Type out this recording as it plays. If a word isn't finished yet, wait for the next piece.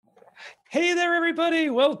Hey there, everybody.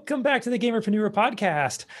 Welcome back to the Gamerpreneur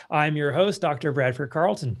podcast. I'm your host, Dr. Bradford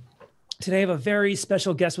Carlton. Today, I have a very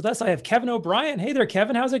special guest with us. I have Kevin O'Brien. Hey there,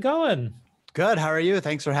 Kevin. How's it going? Good. How are you?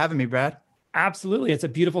 Thanks for having me, Brad. Absolutely. It's a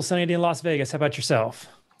beautiful sunny day in Las Vegas. How about yourself?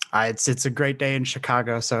 It's a great day in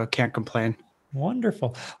Chicago, so can't complain.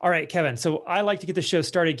 Wonderful. All right, Kevin. So I like to get the show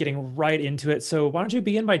started getting right into it. So why don't you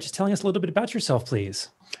begin by just telling us a little bit about yourself, please?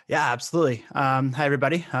 Yeah, absolutely. Hi,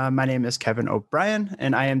 everybody. My name is Kevin O'Brien,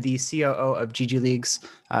 and I am the COO of GGLeagues.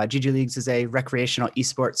 GGLeagues is a recreational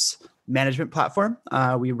esports management platform.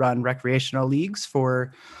 We run recreational leagues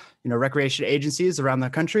for, recreation agencies around the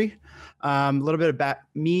country. A little bit about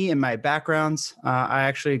me and my backgrounds. I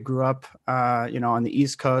actually grew up, on the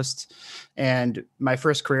East Coast, and my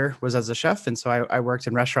first career was as a chef. And so I worked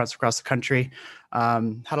in restaurants across the country,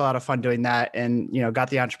 had a lot of fun doing that, and, got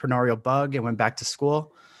the entrepreneurial bug and went back to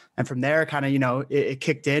school. And from there, kind of, it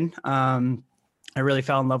kicked in. I really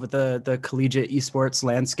fell in love with the collegiate esports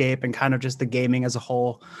landscape and kind of just the gaming as a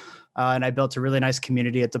whole. And I built a really nice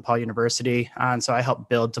community at DePaul University. And so I helped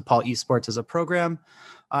build DePaul Esports as a program.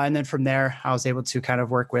 And then from there, I was able to kind of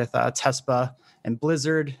work with Tespa and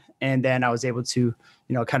Blizzard. And then I was able to,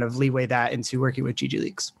 kind of leeway that into working with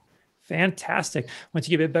GGLeagues. Fantastic. Once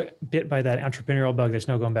you get bit by that entrepreneurial bug, there's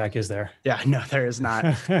no going back, is there? Yeah, no, there is not.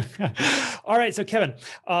 All right. So, Kevin,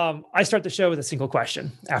 I start the show with a single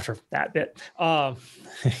question after that bit. I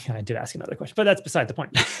did ask another question, but that's beside the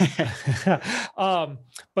point.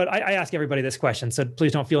 But I ask everybody this question, so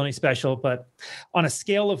please don't feel any special. But on a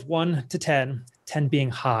scale of 1 to 10, 10 being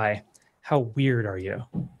high, how weird are you?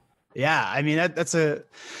 Yeah, I mean, I think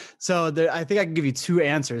I can give you two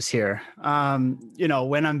answers here.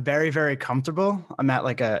 When I'm very, very comfortable, I'm at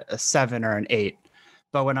like a 7 or an 8.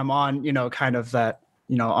 But when I'm on, kind of that,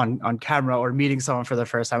 on camera or meeting someone for the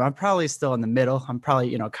first time, I'm probably still in the middle. I'm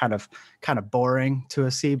probably, kind of boring to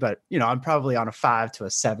a C, but, I'm probably on a 5 to a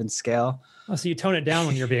 7 scale. Oh, so you tone it down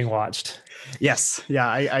when you're being watched. Yes. Yeah,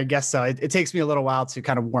 I guess so. It takes me a little while to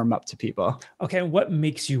kind of warm up to people. Okay. And what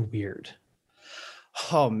makes you weird?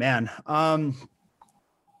 Oh, man. I'm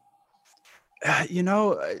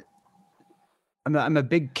a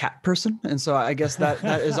big cat person. And so I guess that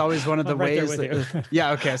is always one of the ways.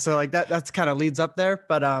 Yeah. Okay. So like that's kind of leads up there,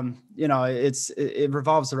 but it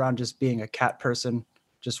revolves around just being a cat person,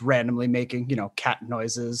 just randomly making, cat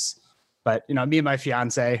noises. But, me and my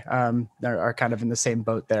fiance are kind of in the same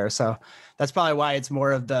boat there. So that's probably why it's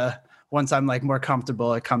more of the, once I'm like more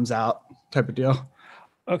comfortable, it comes out type of deal.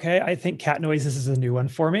 Okay, I think cat noises is a new one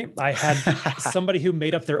for me. I had somebody who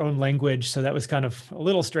made up their own language, so that was kind of a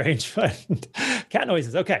little strange, but cat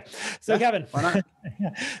noises. Okay, so Kevin,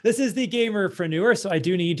 this is the Gamerpreneur, so I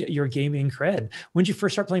do need your gaming cred. When did you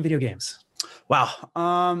first start playing video games?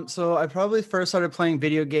 Wow. So I probably first started playing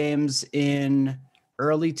video games in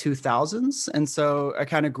early 2000s, and so I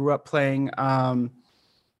kind of grew up playing,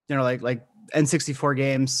 like N64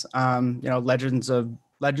 games,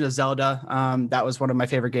 Legend of Zelda. That was one of my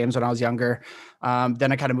favorite games when I was younger.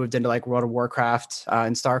 Then I kind of moved into like World of Warcraft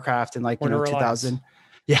and StarCraft in like, 2000.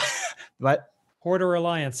 Yeah. What? Horde or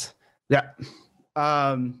Alliance? Yeah.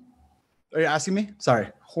 Are you asking me? Sorry.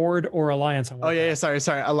 Horde or Alliance? Oh yeah. Sorry.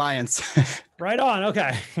 Alliance. Right on.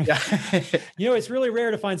 Okay. Yeah. It's really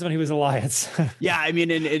rare to find someone who was Alliance. Yeah. I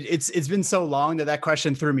mean, and it's been so long that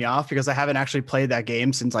question threw me off because I haven't actually played that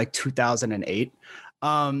game since like 2008.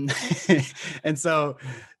 And so,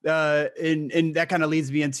 and that kind of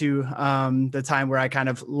leads me into, the time where I kind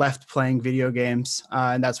of left playing video games.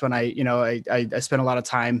 And that's when I spent a lot of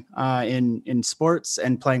time, in sports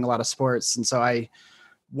and playing a lot of sports. And so I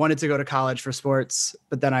wanted to go to college for sports,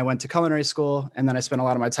 but then I went to culinary school and then I spent a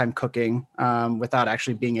lot of my time cooking, without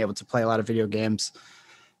actually being able to play a lot of video games.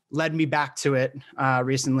 Led me back to it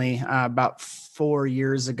recently. About 4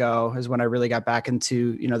 years ago is when I really got back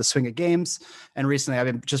into the swing of games. And recently, I've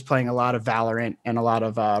been just playing a lot of Valorant and a lot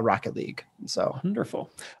of Rocket League. So wonderful.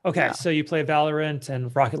 Okay, yeah. So you play Valorant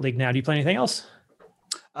and Rocket League now. Do you play anything else?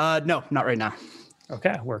 No, not right now.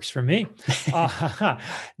 Okay, works for me.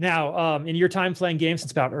 Now, in your time playing games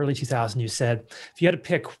since about early 2000, you said if you had to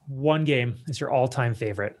pick one game as your all-time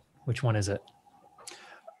favorite, which one is it?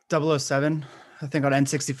 007. I think on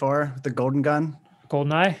N64 with the golden gun.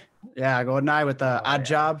 GoldenEye? Yeah, GoldenEye with the Odd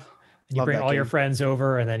Job. And you bring all your friends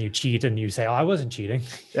over and then you cheat and you say, "Oh, I wasn't cheating."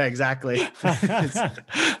 Yeah, exactly.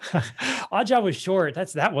 Odd Job was short.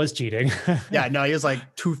 That was cheating. Yeah, no, he was like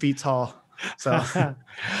 2 feet tall. So,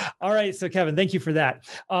 all right. So Kevin, thank you for that.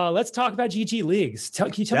 Let's talk about GGLeagues.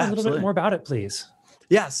 Can you tell me a little bit more about it, please?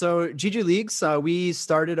 Yeah, so GG Leagues, we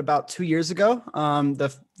started about 2 years ago.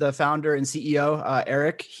 The founder and CEO,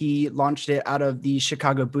 Eric, he launched it out of the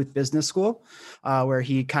Chicago Booth Business School, where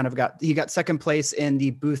he got second place in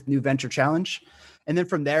the Booth New Venture Challenge. And then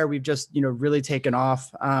from there, we've just, really taken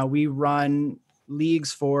off. We run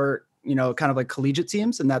leagues for, kind of like collegiate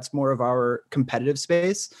teams, and that's more of our competitive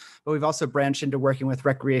space. But we've also branched into working with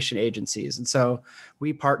recreation agencies. And so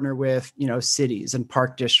we partner with, cities and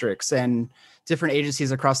park districts and different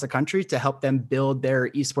agencies across the country to help them build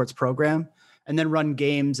their esports program, and then run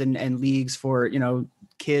games and leagues for,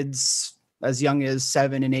 kids as young as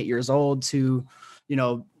 7 and 8 years old to,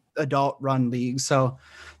 adult run leagues. So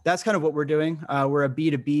that's kind of what we're doing. We're a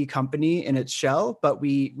B2B company in its shell, but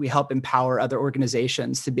we help empower other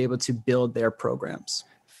organizations to be able to build their programs.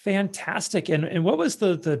 Fantastic. And what was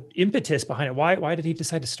the impetus behind it? Why did he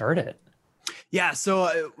decide to start it? Yeah,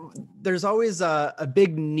 so there's always a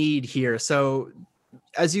big need here. So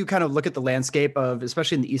as you kind of look at the landscape of,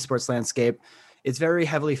 especially in the esports landscape, it's very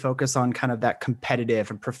heavily focused on kind of that competitive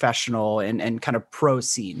and professional and kind of pro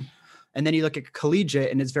scene. And then you look at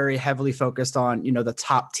collegiate, and it's very heavily focused on, the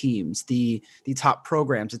top teams, the top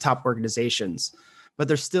programs, the top organizations. But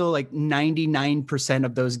there's still like 99%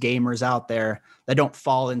 of those gamers out there that don't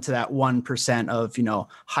fall into that 1% of,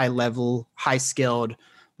 high level, high skilled,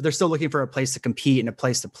 but they're still looking for a place to compete and a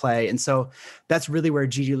place to play. And so that's really where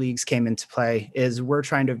GG Leagues came into play, is we're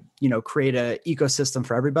trying to, create an ecosystem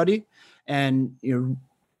for everybody and,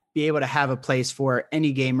 be able to have a place for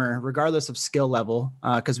any gamer, regardless of skill level,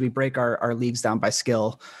 because we break our leagues down by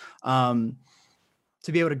skill, to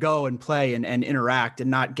be able to go and play and interact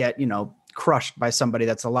and not get, crushed by somebody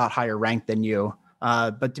that's a lot higher ranked than you.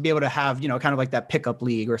 But to be able to have, kind of like that pickup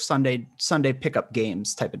league or Sunday pickup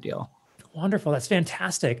games type of deal. Wonderful. That's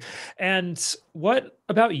fantastic. And what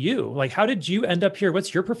about you? Like, how did you end up here?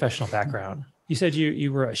 What's your professional background? You said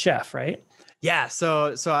you were a chef, right? Yeah.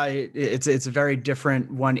 So it's a very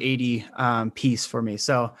different 180 piece for me.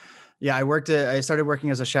 So yeah, I started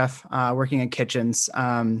working as a chef, working in kitchens.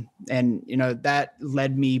 And, that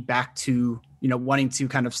led me back to, wanting to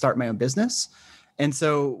kind of start my own business. And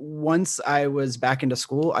so once I was back into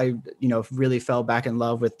school, I, really fell back in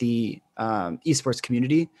love with the esports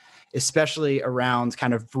community, especially around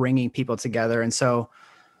kind of bringing people together. And so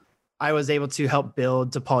I was able to help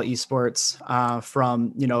build DePaul Esports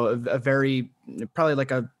from, a very, probably like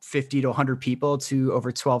a 50 to 100 people to over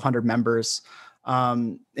 1,200 members.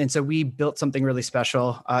 And so we built something really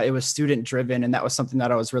special. It was student driven. And that was something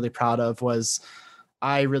that I was really proud of. Was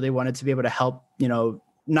I really wanted to be able to help,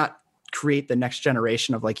 not create the next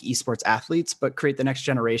generation of like esports athletes, but create the next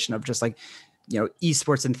generation of just like,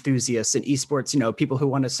 esports enthusiasts and esports, people who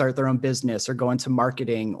want to start their own business or go into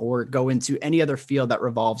marketing or go into any other field that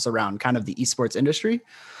revolves around kind of the esports industry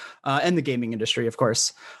and the gaming industry, of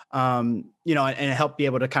course, and help be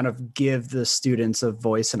able to kind of give the students a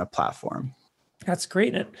voice and a platform. That's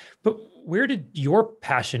great. But where did your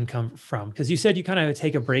passion come from? Because you said you kind of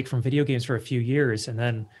take a break from video games for a few years, and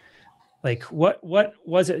then like, what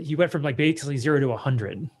was it? You went from like basically 0 to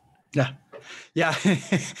 100. Yeah.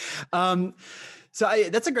 So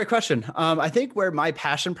that's a great question. I think where my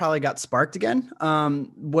passion probably got sparked again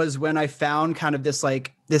was when I found kind of this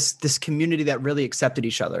like this community that really accepted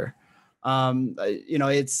each other. I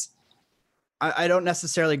don't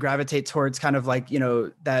necessarily gravitate towards kind of like,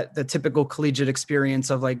 that the typical collegiate experience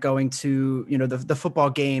of like going to, the football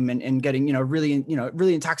game and getting,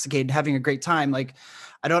 really intoxicated, having a great time. Like,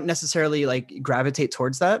 I don't necessarily like gravitate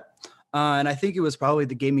towards that. And I think it was probably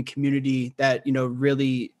the gaming community that,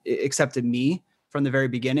 really accepted me from the very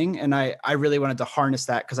beginning. And I really wanted to harness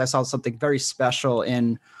that because I saw something very special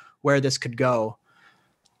in where this could go.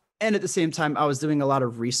 And at the same time, I was doing a lot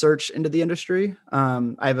of research into the industry.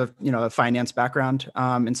 I have a finance background.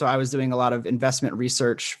 And so I was doing a lot of investment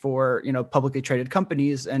research for, publicly traded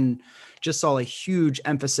companies, and just saw a huge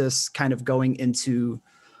emphasis kind of going into,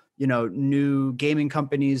 new gaming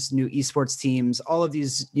companies, new esports teams, all of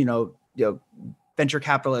these, venture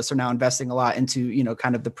capitalists are now investing a lot into,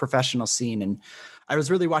 kind of the professional scene. And I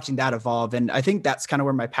was really watching that evolve. And I think that's kind of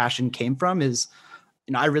where my passion came from is,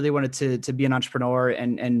 I really wanted to be an entrepreneur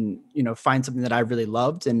and find something that I really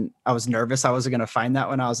loved. And I was nervous I wasn't going to find that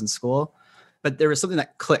when I was in school, but there was something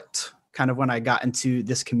that clicked kind of when I got into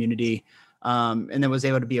this community, and then was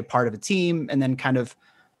able to be a part of a team, and then kind of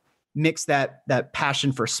mix that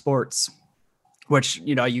passion for sports, which,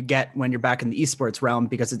 you get when you're back in the esports realm,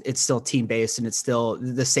 because it's still team based and it's still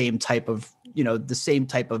the same type of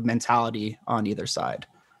mentality on either side.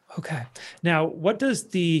 Okay. Now, what does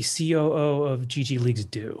the COO of GG Leagues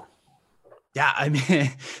do? Yeah, I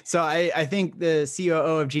mean, so I think the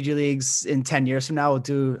COO of GG Leagues in 10 years from now will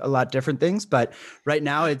do a lot different things, but right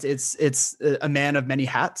now it's a man of many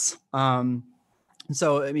hats.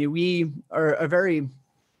 So I mean, we are a very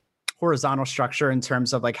horizontal structure in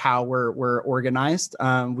terms of like how we're organized.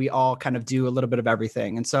 We all kind of do a little bit of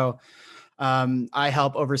everything, and so I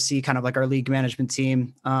help oversee kind of like our league management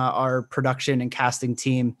team, our production and casting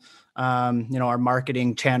team, our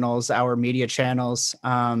marketing channels, our media channels.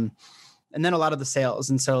 And then a lot of the sales.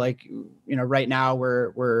 And so like, right now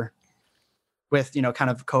we're with, kind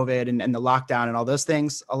of COVID and the lockdown and all those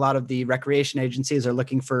things, a lot of the recreation agencies are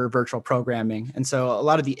looking for virtual programming. And so a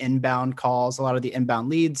lot of the inbound calls, a lot of the inbound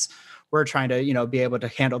leads, we're trying to, be able to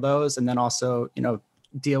handle those. And then also,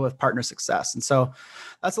 deal with partner success. And so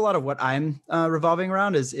that's a lot of what I'm revolving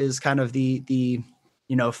around is kind of the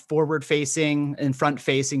forward facing and front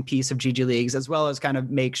facing piece of GG Leagues, as well as kind of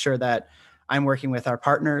make sure that I'm working with our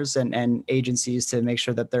partners and agencies to make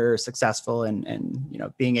sure that they're successful and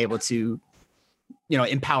being able to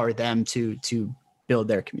empower them to build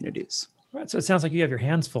their communities. Right. So it sounds like you have your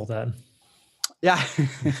hands full then. Yeah.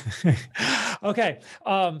 Okay.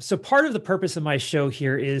 So part of the purpose of my show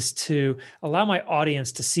here is to allow my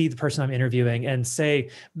audience to see the person I'm interviewing and say,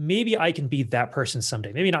 maybe I can be that person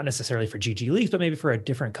someday. Maybe not necessarily for GG Leagues, but maybe for a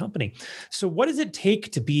different company. So what does it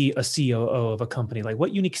take to be a COO of a company? Like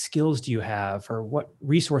what unique skills do you have or what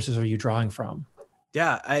resources are you drawing from?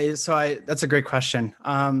 Yeah. That's a great question.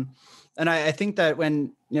 And I think that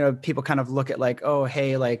when, people kind of look at like, oh,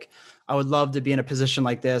 hey, like, I would love to be in a position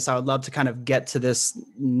like this. I would love to kind of get to this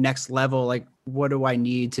next level. Like, what do I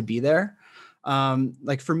need to be there?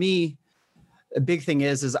 Like for me, a big thing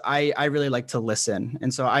is I really like to listen.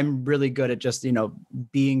 And so I'm really good at just,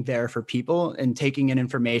 being there for people and taking in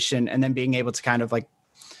information and then being able to kind of like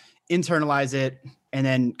internalize it and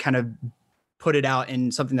then kind of put it out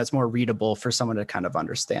in something that's more readable for someone to kind of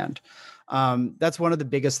understand. That's one of the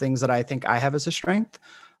biggest things that I think I have as a strength.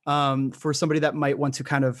 For somebody that might want to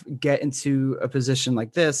kind of get into a position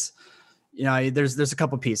like this, there's a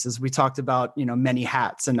couple pieces. We talked about, many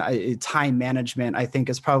hats and time management, I think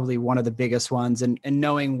is probably one of the biggest ones and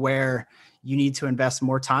knowing where you need to invest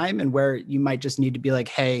more time and where you might just need to be like,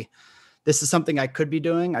 hey, this is something I could be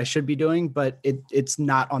doing, I should be doing, but it's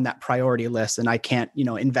not on that priority list and I can't,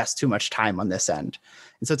 invest too much time on this end.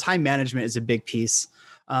 And so time management is a big piece.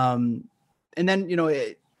 And then,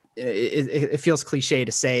 it feels cliche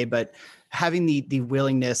to say, but having the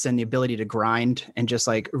willingness and the ability to grind and just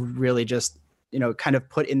like really just, kind of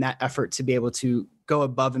put in that effort to be able to go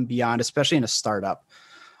above and beyond, especially in a startup.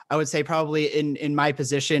 I would say probably in my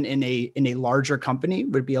position in a larger company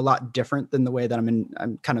would be a lot different than the way that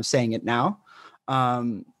I'm kind of saying it now.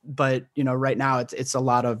 But right now it's a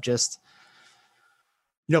lot of just,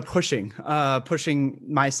 pushing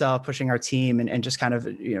myself, pushing our team and just kind of,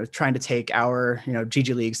 trying to take our,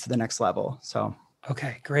 GG Leagues to the next level. So.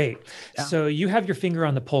 Okay, great. Yeah. So you have your finger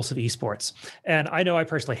on the pulse of esports. And I know I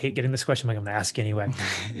personally hate getting this question, but I'm going to ask anyway.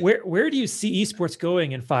 Where do you see esports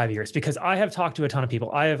going in 5 years? Because I have talked to a ton of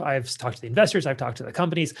people. I've talked to the investors, I've talked to the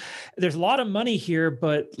companies. There's a lot of money here,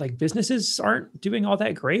 but like businesses aren't doing all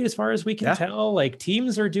that great as far as we can tell. Like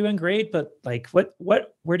teams are doing great, but like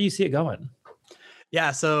where do you see it going?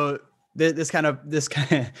 Yeah, so this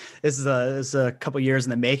is a couple years in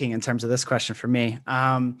the making in terms of this question for me.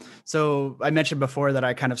 So I mentioned before that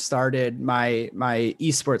I kind of started my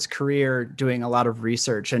esports career doing a lot of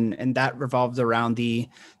research, and that revolved around the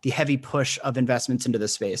heavy push of investments into the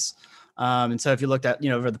space. And so if you looked at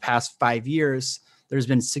over the past 5 years, there's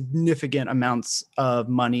been significant amounts of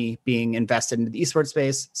money being invested into the esports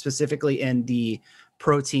space, specifically in the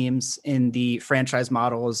pro teams, in the franchise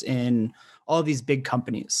models, in all of these big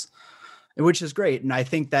companies, which is great. And I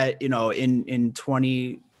think that, in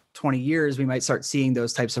 20 years, we might start seeing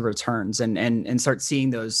those types of returns and start seeing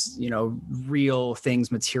those, real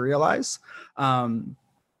things materialize.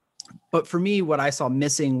 But for me, what I saw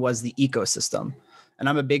missing was the ecosystem. And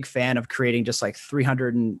I'm a big fan of creating just like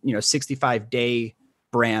 365-day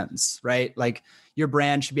brands, right? Like your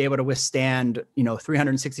brand should be able to withstand,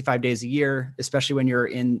 365 days a year, especially when you're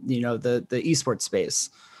in, the esports space.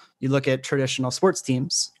 You look at traditional sports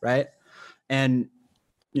teams, right? And,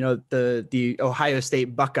 the Ohio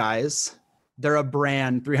State Buckeyes, they're a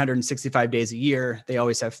brand 365 days a year. They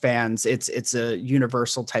always have fans. It's a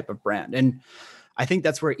universal type of brand. And I think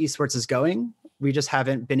that's where esports is going. We just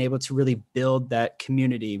haven't been able to really build that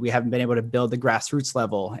community. We haven't been able to build the grassroots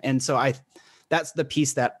level. And so that's the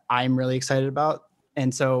piece that I'm really excited about.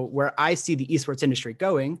 And so where I see the esports industry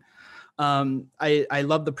going, I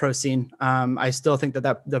love the pro scene. I still think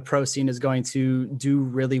that the pro scene is going to do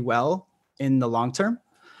really well in the long term.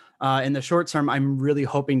 In the short term, I'm really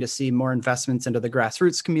hoping to see more investments into the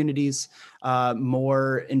grassroots communities,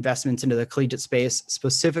 more investments into the collegiate space,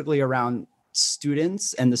 specifically around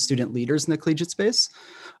students and the student leaders in the collegiate space.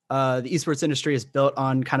 The esports industry is built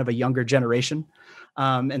on kind of a younger generation.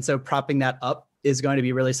 And so propping that up is going to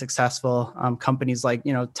be really successful. Companies like,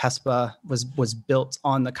 Tespa was built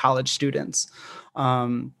on the college students.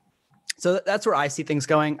 So that's where I see things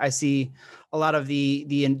going. I see a lot of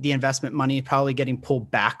the investment money probably getting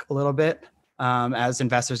pulled back a little bit as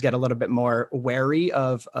investors get a little bit more wary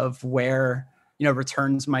of where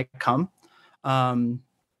returns might come.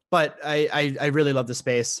 But I really love the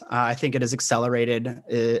space. I think it has accelerated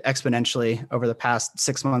exponentially over the past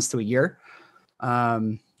 6 months to a year.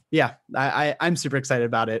 I'm super excited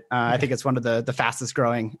about it. I think it's one of the fastest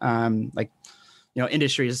growing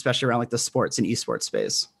industries, especially around like the sports and esports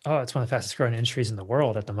space. Oh, it's one of the fastest growing industries in the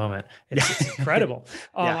world at the moment. It's incredible.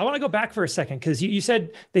 Yeah. I want to go back for a second because you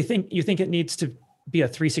said you think it needs to be a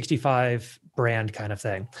 365 brand kind of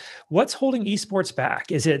thing. What's holding esports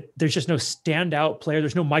back? Is it there's just no standout player?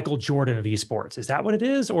 There's no Michael Jordan of esports. Is that what it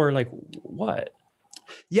is, or like what?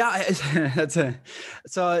 Yeah,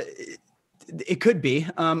 it could be.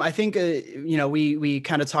 I think, we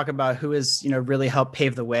kind of talk about who has, really helped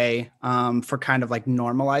pave the way for kind of like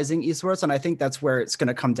normalizing esports. And I think that's where it's going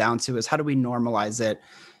to come down to is how do we normalize it?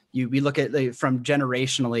 We look at from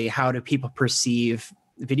generationally, how do people perceive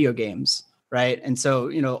video games, right? And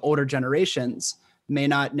so, older generations may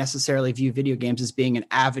not necessarily view video games as being an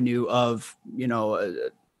avenue of,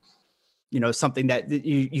 something that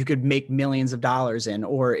you could make millions of dollars in,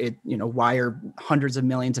 or why are hundreds of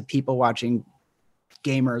millions of people watching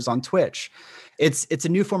gamers on Twitch? It's a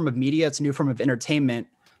new form of media. It's a new form of entertainment,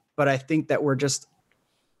 but I think that we're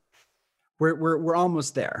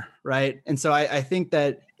almost there. Right. And so I think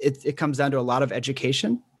that it comes down to a lot of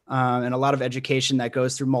education and a lot of education that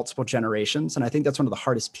goes through multiple generations. And I think that's one of the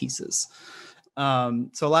hardest pieces. So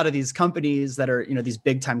a lot of these companies that are, these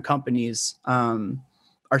big time companies,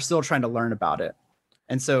 are still trying to learn about it.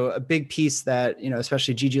 And so a big piece that,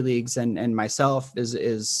 especially GGLeagues and myself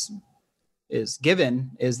is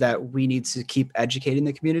given is that we need to keep educating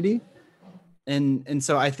the community. And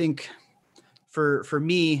so I think for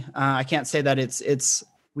me, I can't say that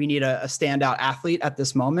we need a standout athlete at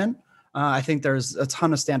this moment. I think there's a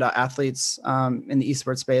ton of standout athletes in the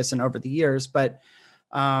esports space and over the years, but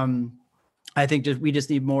I think we just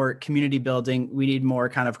need more community building. We need more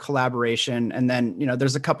kind of collaboration. And then,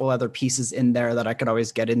 there's a couple other pieces in there that I could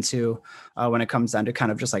always get into when it comes down to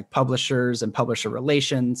kind of just like publishers and publisher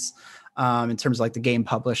relations in terms of like the game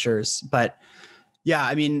publishers. But yeah,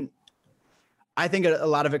 I mean, I think a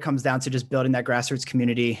lot of it comes down to just building that grassroots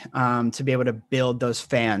community to be able to build those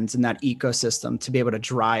fans and that ecosystem, to be able to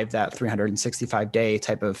drive that 365-day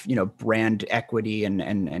type of, brand equity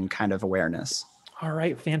and kind of awareness. All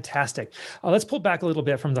right, fantastic. Let's pull back a little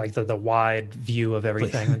bit from like the wide view of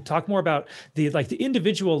everything and talk more about the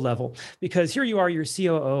individual level, because here you are, you're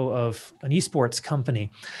COO of an esports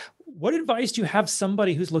company. What advice do you have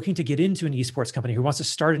somebody who's looking to get into an esports company, who wants to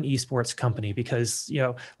start an esports company? Because,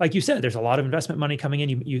 like you said, there's a lot of investment money coming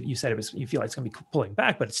in. You said you feel like it's going to be pulling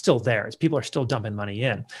back, but it's still there. People are still dumping money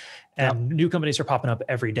in, and new companies are popping up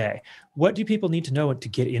every day. What do people need to know to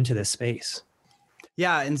get into this space?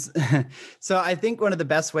 Yeah. And so I think one of the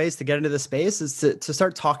best ways to get into the space is to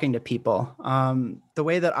start talking to people. The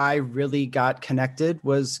way that I really got connected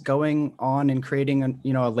was going on and creating a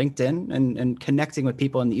LinkedIn and connecting with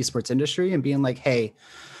people in the esports industry and being like, hey,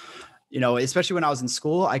 especially when I was in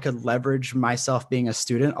school, I could leverage myself being a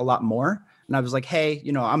student a lot more. And I was like, hey,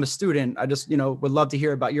 I'm a student. I just, would love to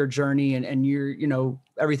hear about your journey and your,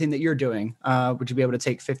 everything that you're doing. Would you be able to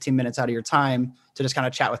take 15 minutes out of your time to just kind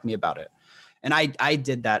of chat with me about it? And I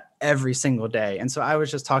did that every single day. And so I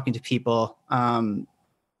was just talking to people, on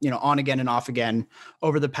again and off again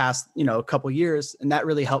over the past, couple of years. And that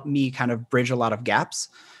really helped me kind of bridge a lot of gaps.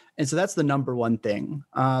 And so that's the number one thing.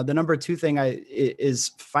 The number two thing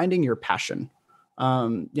is finding your passion.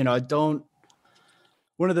 One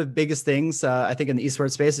of the biggest things I think in the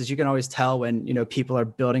esports space is you can always tell when, people are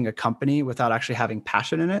building a company without actually having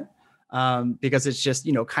passion in it. Because it's just,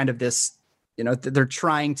 kind of this, they're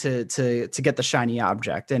trying to get the shiny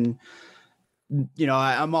object. And,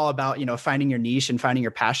 I'm all about, finding your niche and finding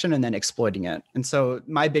your passion and then exploiting it. And so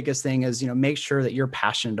my biggest thing is, make sure that you're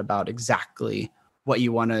passionate about exactly what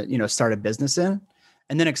you want to, start a business in,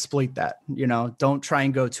 and then exploit that. Don't try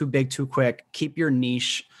and go too big, too quick. Keep your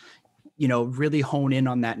niche, really hone in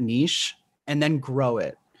on that niche and then grow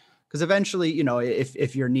it. Because eventually,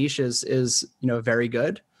 if your niche is very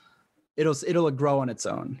good, it'll grow on its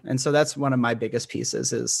own. And so that's one of my biggest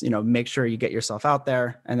pieces is, make sure you get yourself out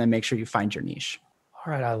there and then make sure you find your niche.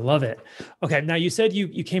 All right. I love it. Okay. Now you said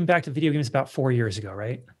you came back to video games about 4 years ago,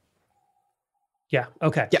 right? Yeah.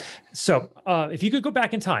 Okay. Yeah. So if you could go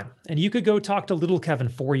back in time and you could go talk to little Kevin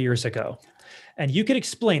 4 years ago and you could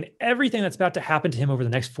explain everything that's about to happen to him over the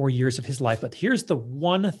next 4 years of his life, but here's the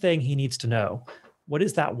one thing he needs to know. What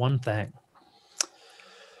is that one thing?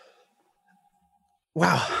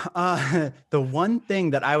 Wow. The one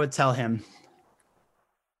thing that I would tell him.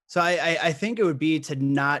 So I think it would be to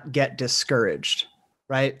not get discouraged,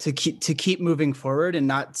 right? To keep moving forward and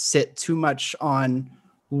not sit too much on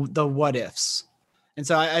the what ifs. And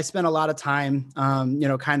so I spent a lot of time,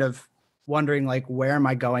 kind of wondering like, where am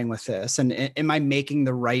I going with this? And am I making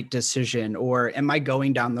the right decision or am I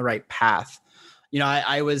going down the right path?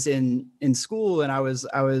 I was in school and I was,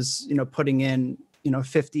 putting in,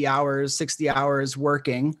 50 hours, 60 hours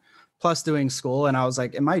working plus doing school. And I was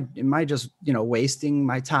like, am I just, wasting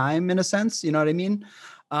my time in a sense? You know what I mean?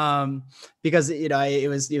 Because,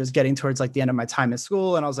 it was getting towards like the end of my time at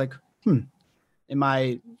school. And I was like, am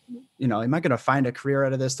I going to find a career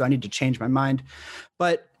out of this? Do I need to change my mind?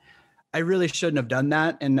 But I really shouldn't have done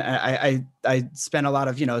that. And I spent a lot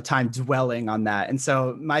of, time dwelling on that. And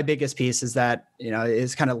so my biggest piece is that,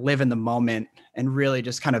 is kind of live in the moment and really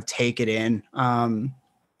just kind of take it in,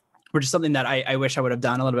 which is something that I wish I would have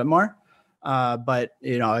done a little bit more. But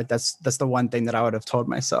that's the one thing that I would have told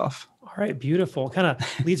myself. All right, beautiful. Kind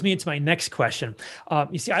of leads me into my next question.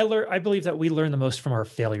 You see, I believe that we learn the most from our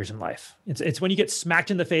failures in life. It's when you get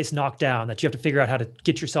smacked in the face, knocked down, that you have to figure out how to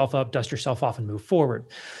get yourself up, dust yourself off, and move forward.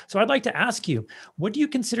 So I'd like to ask you, what do you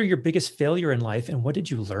consider your biggest failure in life, and what did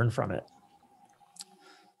you learn from it?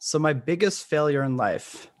 So my biggest failure in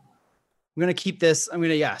life, I'm going to keep this.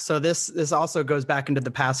 So this also goes back into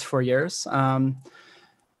the past 4 years.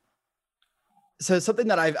 So it's something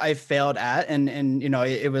that I've failed at, and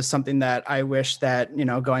it was something that I wish that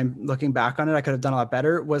looking back on it, I could have done a lot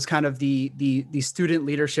better. Was kind of the student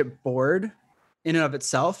leadership board in and of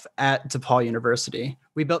itself at DePaul University.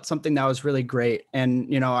 We built something that was really great, and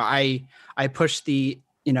I pushed the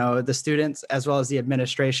students as well as the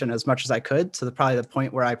administration as much as I could to probably the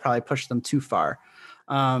point where I probably pushed them too far.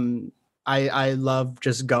 I love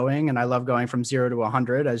just going, and I love going from 0 to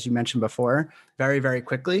 100, as you mentioned before, very, very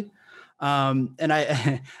quickly. And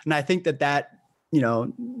I think that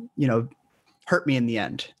hurt me in the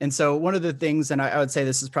end. And so one of the things, and I would say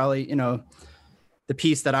this is probably, the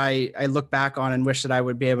piece that I look back on and wish that I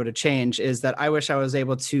would be able to change, is that I wish I was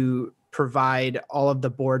able to provide all of the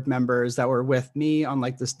board members that were with me on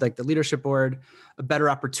like the leadership board, a better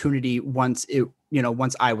opportunity once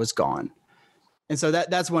I was gone. And so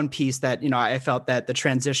that's one piece that, I felt that the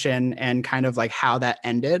transition and kind of like how that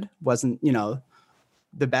ended wasn't,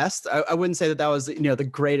 the best. I wouldn't say that was, the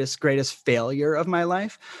greatest failure of my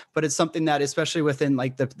life, but it's something that, especially within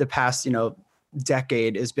like the past,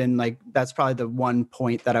 decade, has been like, that's probably the one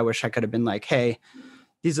point that I wish I could have been like, hey,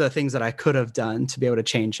 these are the things that I could have done to be able to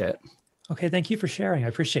change it. Okay. Thank you for sharing. I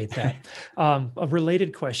appreciate that. A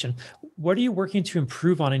related question. What are you working to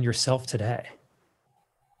improve on in yourself today?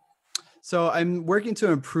 So I'm working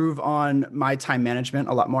to improve on my time management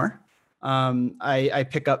a lot more. I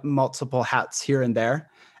pick up multiple hats here and there.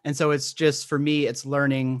 And so it's just, for me, it's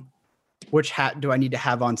learning which hat do I need to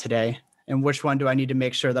have on today and which one do I need to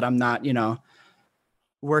make sure that I'm not,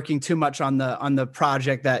 working too much on the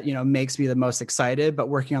project that, makes me the most excited, but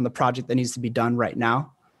working on the project that needs to be done right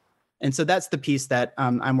now. And so that's the piece that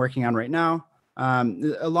I'm working on right now,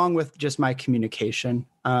 along with just my communication.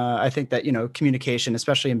 I think that, communication,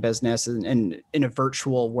 especially in business and in a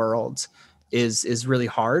virtual world, is really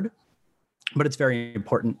hard, but it's very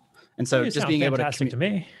important. And so just being able to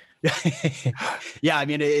me. Yeah, I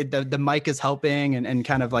mean, the mic is helping and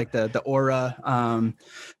kind of like the aura.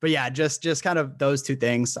 But yeah, just kind of those two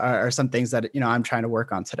things are some things that, I'm trying to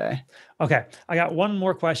work on today. Okay. I got one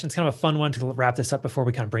more question. It's kind of a fun one to wrap this up before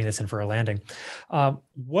we kind of bring this in for a landing.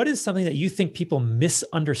 What is something that you think people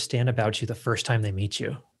misunderstand about you the first time they meet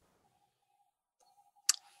you?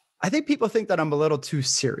 I think people think that I'm a little too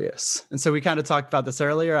serious. And so we kind of talked about this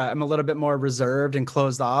earlier. I'm a little bit more reserved and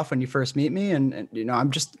closed off when you first meet me. And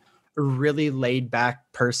I'm just a really laid back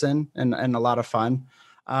person and a lot of fun.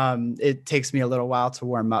 It takes me a little while to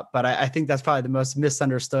warm up, but I think that's probably the most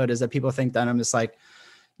misunderstood, is that people think that I'm just like,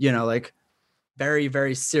 like very,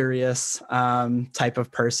 very serious type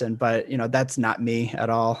of person. But, that's not me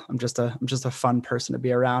at all. I'm just a fun person to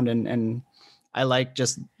be around. And I like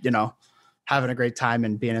just, having a great time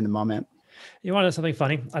and being in the moment. You want to know something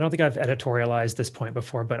funny? I don't think I've editorialized this point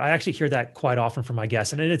before, but I actually hear that quite often from my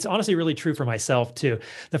guests. And it's honestly really true for myself too.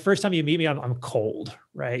 The first time you meet me, I'm cold,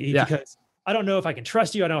 right? Yeah. Because I don't know if I can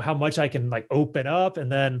trust you. I don't know how much I can like open up.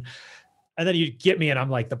 And then you get me and I'm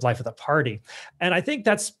like the life of the party. And I think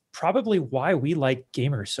that's probably why we like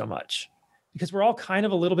gamers so much, because we're all kind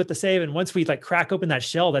of a little bit the same. And once we like crack open that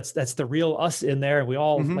shell, that's the real us in there. And we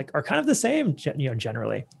all like are kind of the same,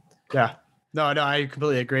 generally. Yeah. No, I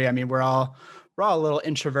completely agree. I mean, we're all a little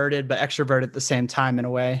introverted, but extroverted at the same time in a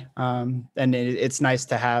way. And it's nice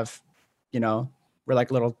to have, we're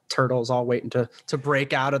like little turtles all waiting to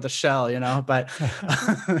break out of the shell, but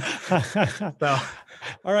so.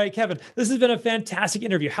 All right, Kevin, this has been a fantastic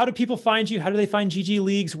interview. How do people find you? How do they find GG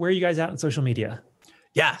Leagues? Where are you guys out on social media?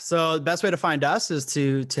 Yeah, so the best way to find us is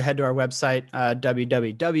to head to our website,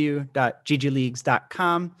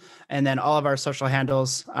 www.ggleagues.com. And then all of our social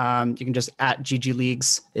handles, you can just at GG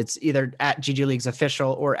Leagues. It's either at GG Leagues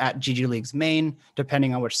Official or at GG Leagues Main,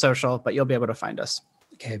 depending on which social, but you'll be able to find us.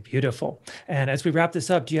 Okay, beautiful. And as we wrap this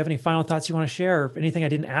up, do you have any final thoughts you want to share, or anything I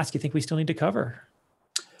didn't ask you think we still need to cover?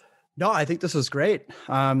 No, I think this was great.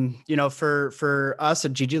 For us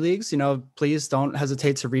at GG Leagues, please don't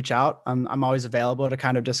hesitate to reach out. I'm always available to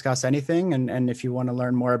kind of discuss anything. And if you want to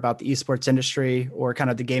learn more about the esports industry or kind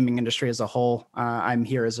of the gaming industry as a whole, I'm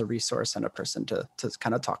here as a resource and a person to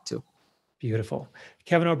kind of talk to. Beautiful.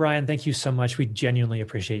 Kevin O'Brien, thank you so much. We genuinely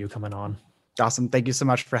appreciate you coming on. Awesome. Thank you so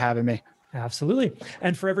much for having me. Absolutely.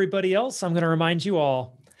 And for everybody else, I'm going to remind you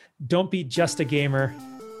all, don't be just a gamer,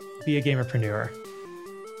 be a gamerpreneur.